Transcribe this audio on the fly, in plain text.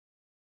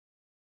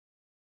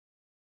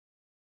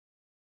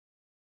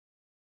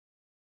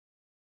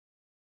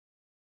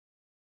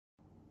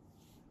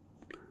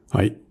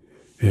はい。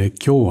今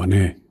日は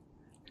ね、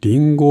リ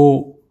ンゴ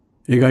を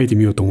描いて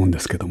みようと思うんで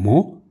すけど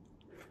も、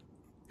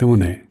でも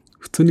ね、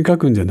普通に描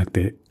くんじゃなく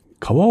て、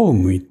皮を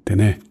剥いて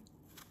ね、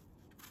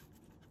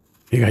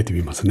描いて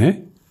みます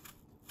ね。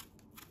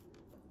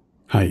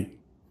はい。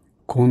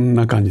こん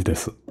な感じで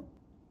す。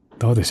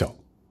どうでしょう。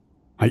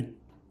はい。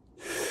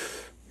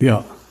で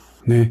は、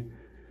ね、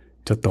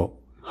ちょっと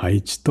配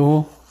置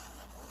と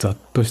ざっ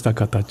とした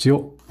形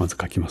をまず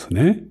描きます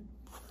ね。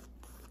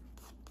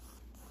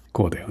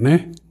こうだよ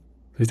ね。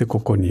そして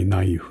ここに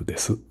ナイフで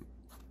す。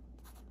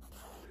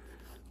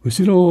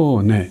後ろ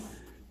をね、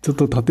ちょっ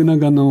と縦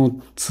長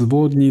の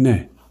壺に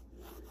ね、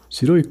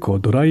白いド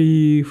ラ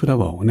イフラ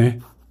ワーを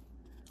ね、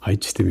配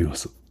置してみま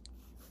す。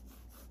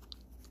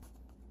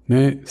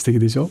ね、素敵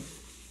でしょ？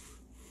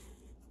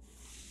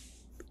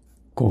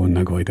こん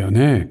な具合だよ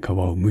ね。皮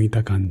を剥い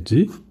た感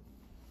じ。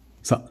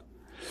さあ、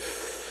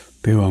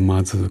では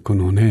まずこ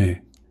の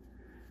ね、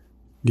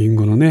リン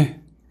ゴの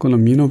ね、この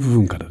実の部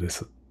分からで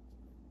す。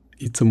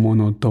いつも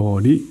の通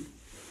り、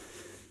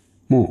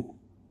も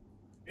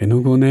う絵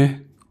の具を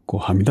ね、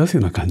はみ出す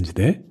ような感じ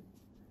で、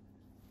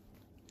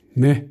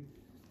ね、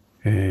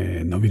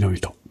のびの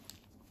びと。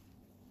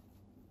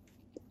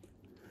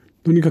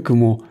とにかく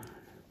も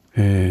う、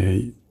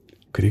繰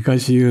り返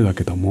し言うだ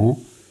けども、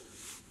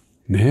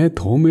ね、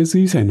透明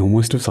水彩の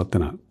面白さって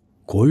のは、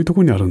こういうと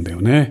ころにあるんだ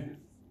よね。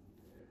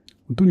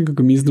とにか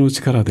く水の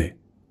力で、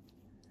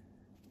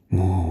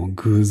もう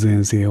偶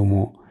然性を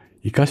も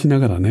活かしな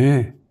がら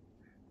ね、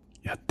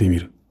やってみ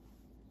る。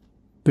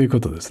というこ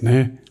とです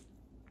ね。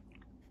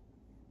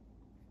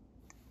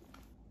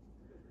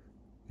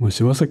もう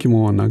柴崎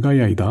も長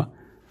い間、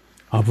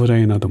油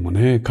絵なども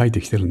ね、描いて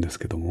きてるんです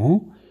けど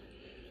も、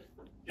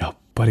やっ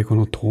ぱりこ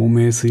の透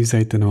明水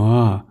彩っての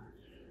は、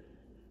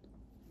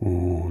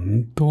もう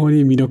本当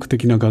に魅力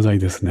的な画材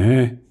です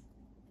ね。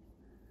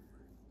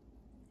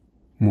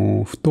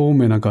もう不透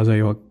明な画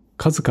材は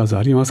数々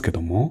ありますけ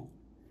ども、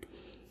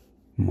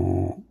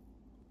もう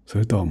そ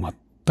れとは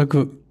全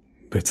く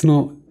別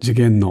の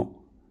次元の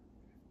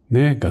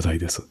ね、画材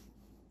です。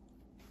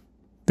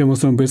でも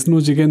その別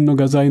の次元の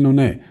画材の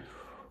ね、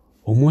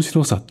面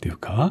白さっていう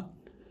か、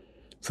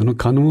その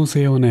可能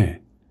性を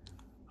ね、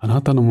あ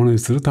なたのものに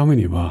するため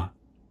には、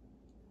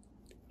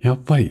やっ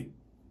ぱり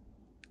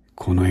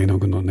この絵の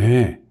具の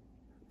ね、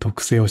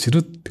特性を知る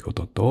ってこ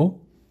と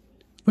と、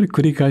やっぱり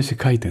繰り返し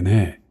描いて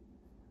ね、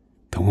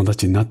友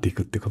達になってい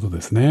くってこと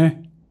です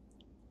ね。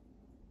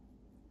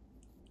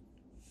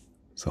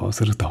そう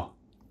すると、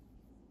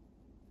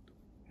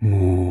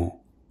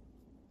も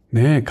う、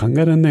ね、考え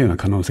られないような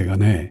可能性が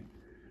ね、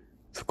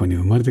そこに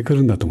生まれてく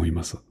るんだと思い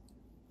ます。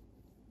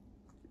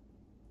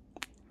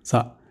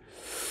さあ、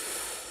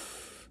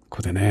こ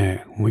こで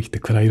ね、思い切って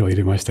暗い色を入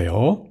れました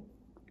よ。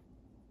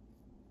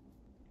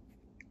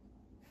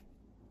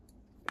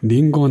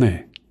リンゴを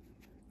ね、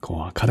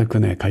明るく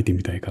ね、描いて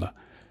みたいから、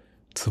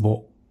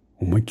壺、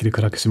思いっきり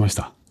暗くしまし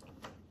た。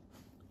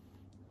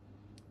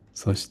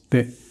そし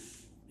て、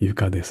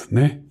床です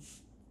ね。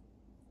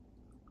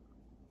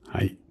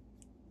はい。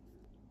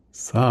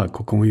さあ、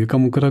ここも床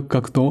も暗く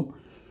描くと、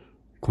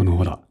この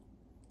ほら、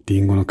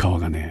リンゴの皮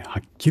がね、は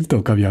っきりと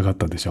浮かび上がっ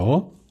たでし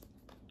ょ？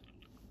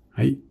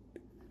はい。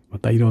ま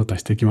た色を足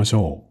していきまし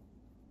ょ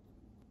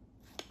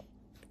う。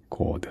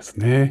こうです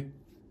ね。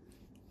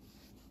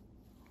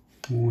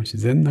もう自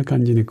然な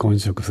感じに混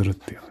色するっ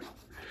ていう。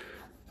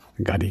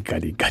ガリガ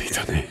リガリ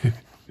とね。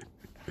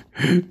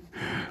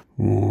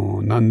も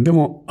う何で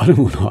もある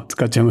ものは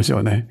使っちゃいまし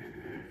ょうね。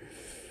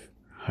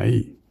は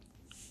い。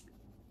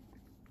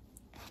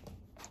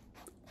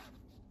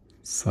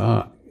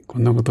さあ、こ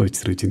んなことをし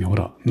てるうちにほ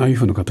ら、ナイ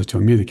フの形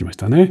も見えてきまし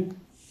たね。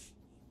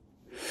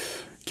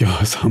今日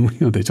は寒い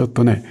のでちょっ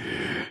とね、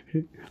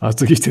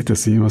厚着してて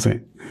すみませ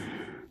ん。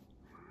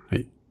は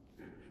い。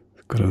そ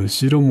れから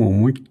後ろも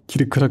思いっき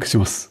り暗くし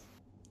ます。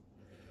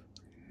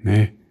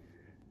ね。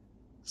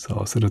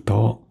そうする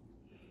と、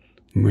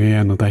明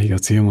暗の対比が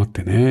強まっ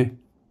てね、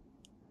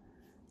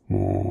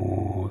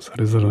もう、そ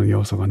れぞれの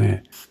要素が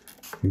ね、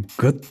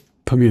ぐっ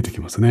と見えて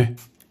きますね。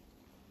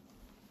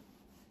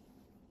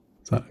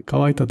さあ、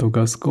乾いたとこ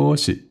は少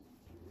し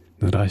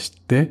濡らし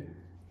て、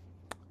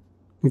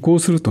こう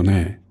すると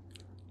ね、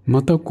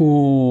また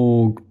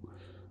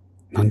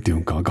なんてい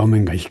うか、画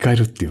面が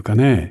光るっていうか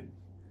ね、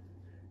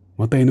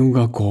また絵の具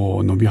が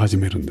伸び始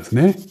めるんです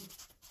ね。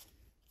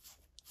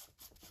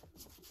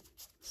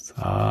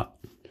さあ、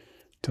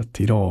ちょっ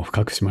と色を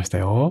深くしました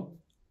よ。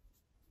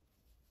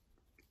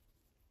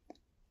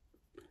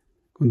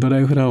ド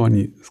ライフラワー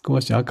に少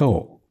し赤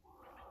を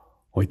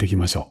置いていき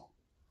ましょ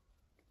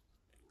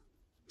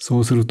う。そ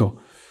うすると、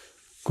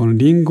この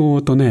リン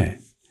ゴと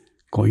ね、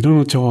色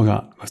の調和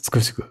が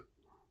美しく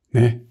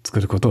ね、作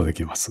ることがで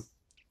きます。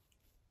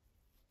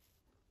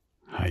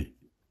はい。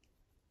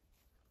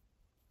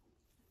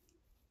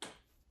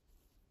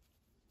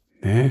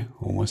ね、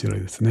面白い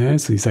ですね。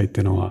水彩っ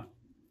てのは。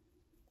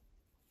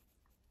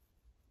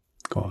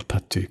タ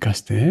ッチを生か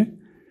して、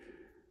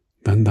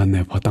だんだん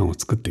ね、パターンを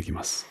作っていき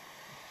ます。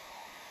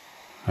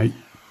はい。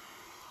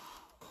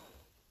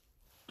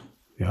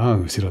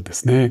後ろで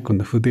すね。今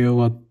度筆を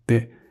割っ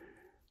て、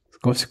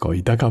少し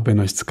板壁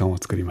の質感を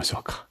作りましょ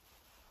うか。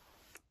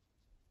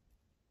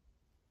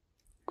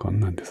こん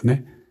なんです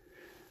ね。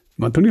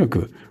とにか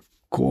く、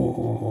ち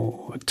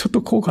ょっ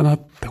とこうかなっ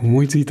て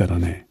思いついたら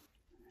ね、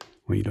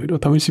いろいろ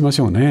試しまし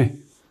ょうね。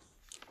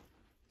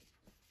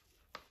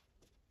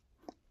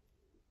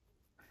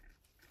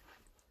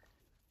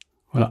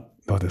ほら、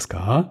どうです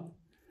か？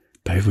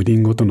だいぶリ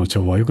ンゴとの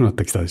調和良くなっ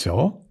てきたでし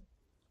ょ？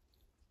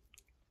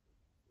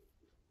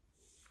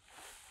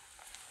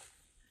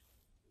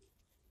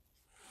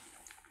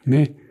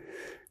ね。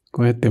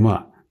こうやってど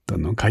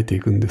んどん描いてい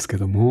くんですけ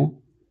ど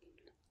も、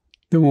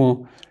で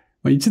も、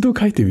一度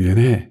描いてみて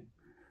ね、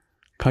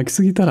描き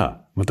すぎた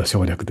らまた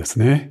省略です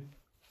ね。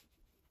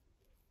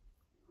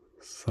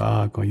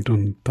さあ、色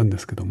塗ったんで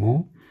すけど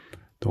も、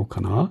どう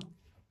かな？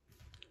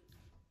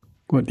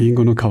これリン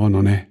ゴの皮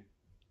のね、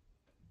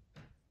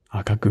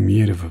赤く見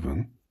える部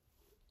分。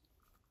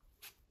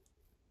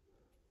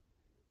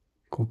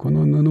ここ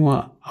の布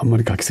はあんま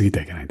り描きすぎて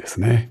はいけないで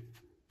すね。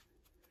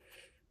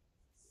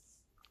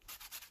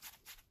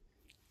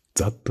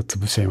ざっと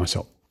潰しちゃいまし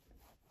ょう。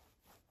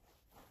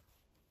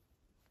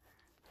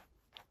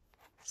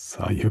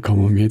さあ、床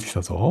も見えてき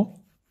たぞ。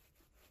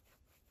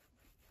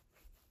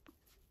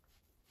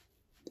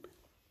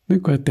で、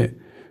こうやって、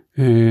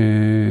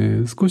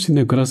少し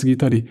ね、暗すぎ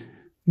たり、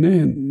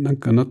ね、なん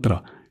かなった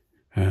ら、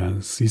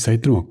水彩っ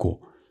ていうのは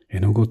絵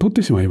の具を取っ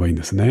てしまえばいいん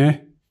です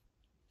ね。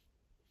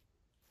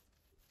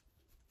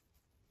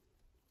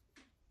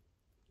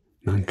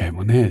何回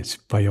もね、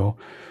失敗を、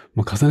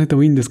重ねて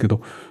もいいんですけ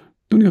ど、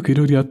とにかくい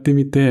ろいろやって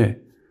み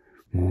て、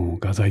もう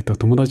画材と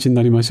友達に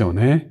なりましょう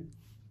ね。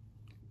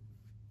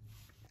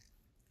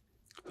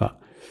さ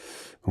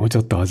あ、もうち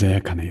ょっと鮮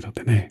やかな色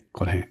でね、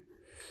これ、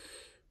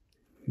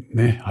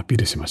ね、アピー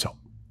ルしましょ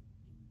う。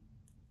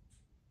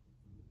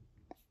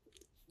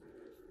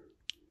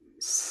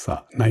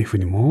さあ、ナイフ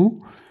に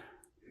も、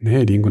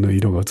ね、リンゴの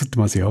色が映って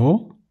ます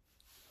よ。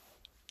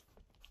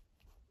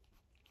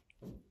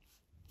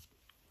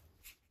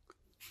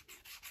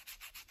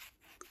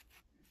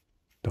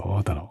ど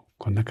うだろう。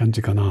こんな感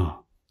じか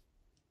な。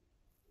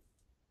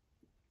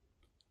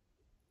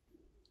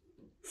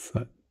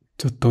さあ、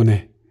ちょっと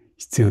ね、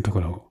必要なと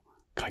ころを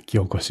書き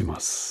起こしま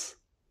す。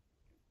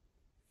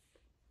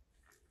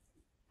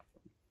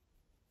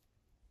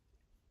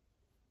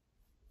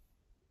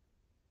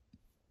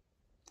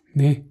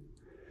ね。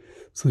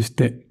そし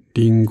て、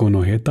リンゴ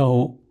のヘタ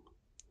を、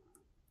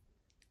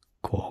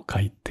書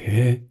い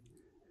て、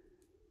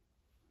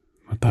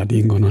また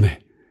リンゴの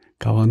ね、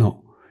皮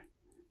の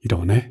色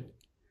をね、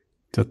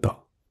ちょっ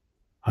と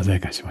鮮や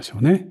かにしましょ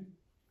うね。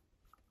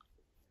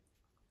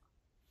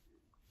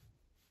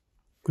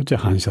こっちは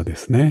反射で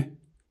すね。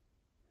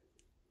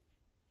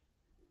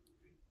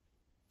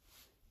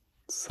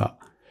さ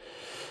あ、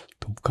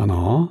どうか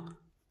な？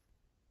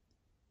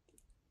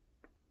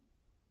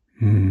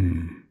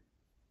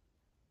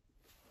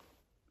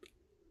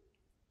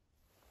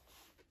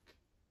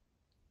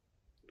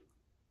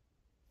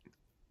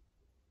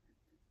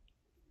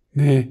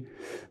ねえ、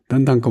だ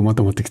んだんま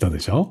とまってきたで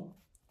しょ？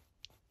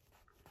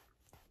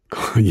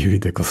指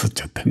でこすっ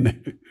ちゃって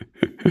ね。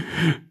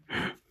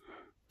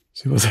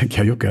柴崎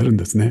はよくやるん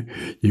ですね。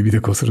指で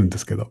こするんで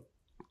すけど。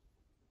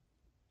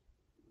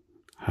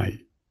は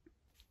い。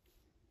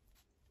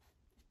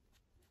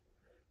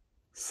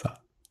さ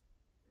あ、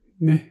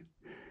ね。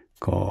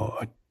ちょ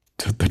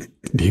っと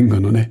リンゴ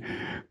のね、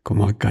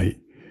細かい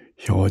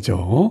表情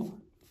を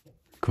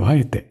加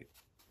えて、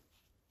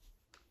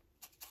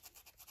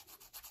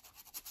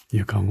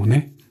床も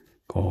ね、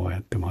こうや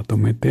ってまと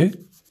めて、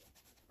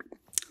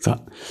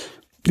さあ、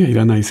で、い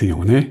らない線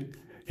をね、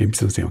鉛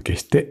筆の線を消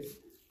して、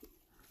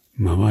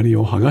周り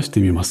を剥がして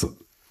みます。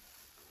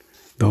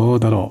どう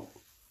だろう。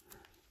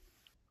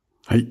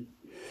はい。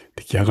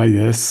出来上がり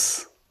で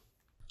す。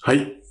は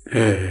い。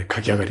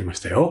書き上がりまし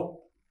た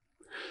よ。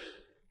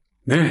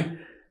ね。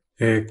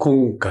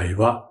今回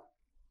は、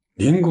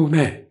リンゴを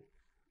ね、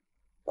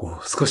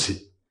少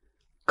し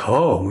皮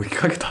を剥き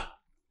かけた。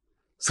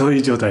そうい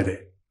う状態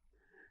で、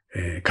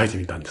書いて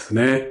みたんです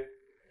ね。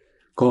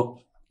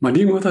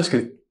リンゴは確か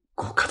に、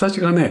形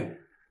がね、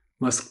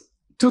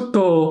ちょっ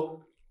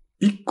と、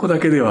一個だ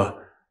けでは、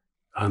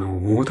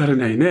物足り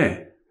ない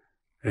ね、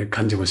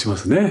感じもしま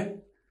すね。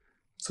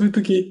そういう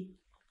時、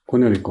こ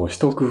のように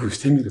一工夫し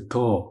てみる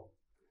と、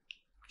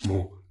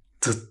もう、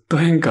ずっと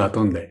変化が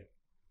飛んで、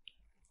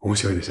面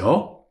白いでし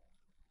ょ？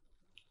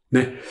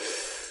ね。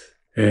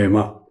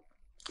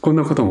こん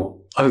なこと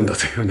もあるんだ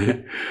という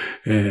ね、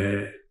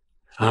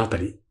あなた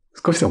に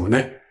少しでも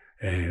ね、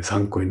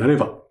参考になれ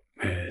ば、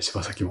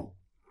柴崎も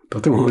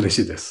とても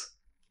嬉しいです。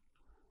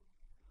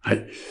は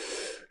い。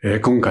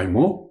今回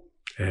も、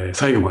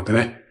最後まで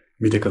ね、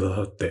見てくだ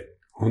さって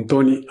本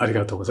当にあり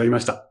がとうございま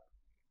した。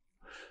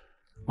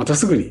また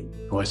すぐに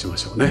お会いしま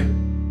しょうね。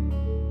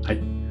は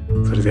い。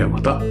それでは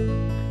また。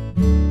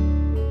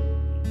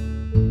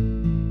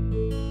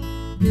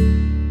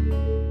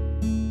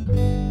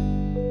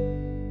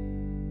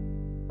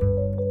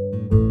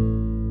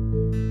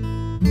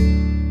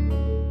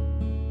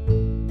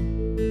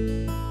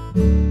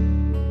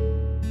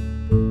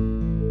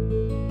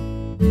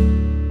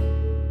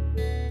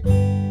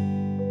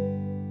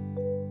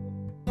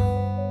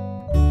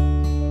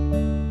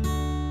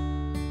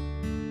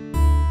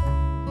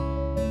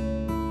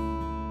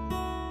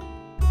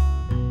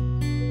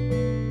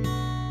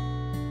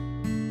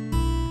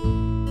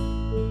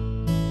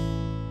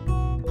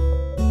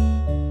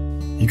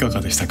かが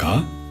でした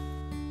か？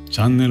チ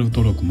ャンネル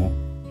登録も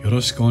よ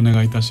ろしくお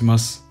願いいたしま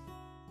す。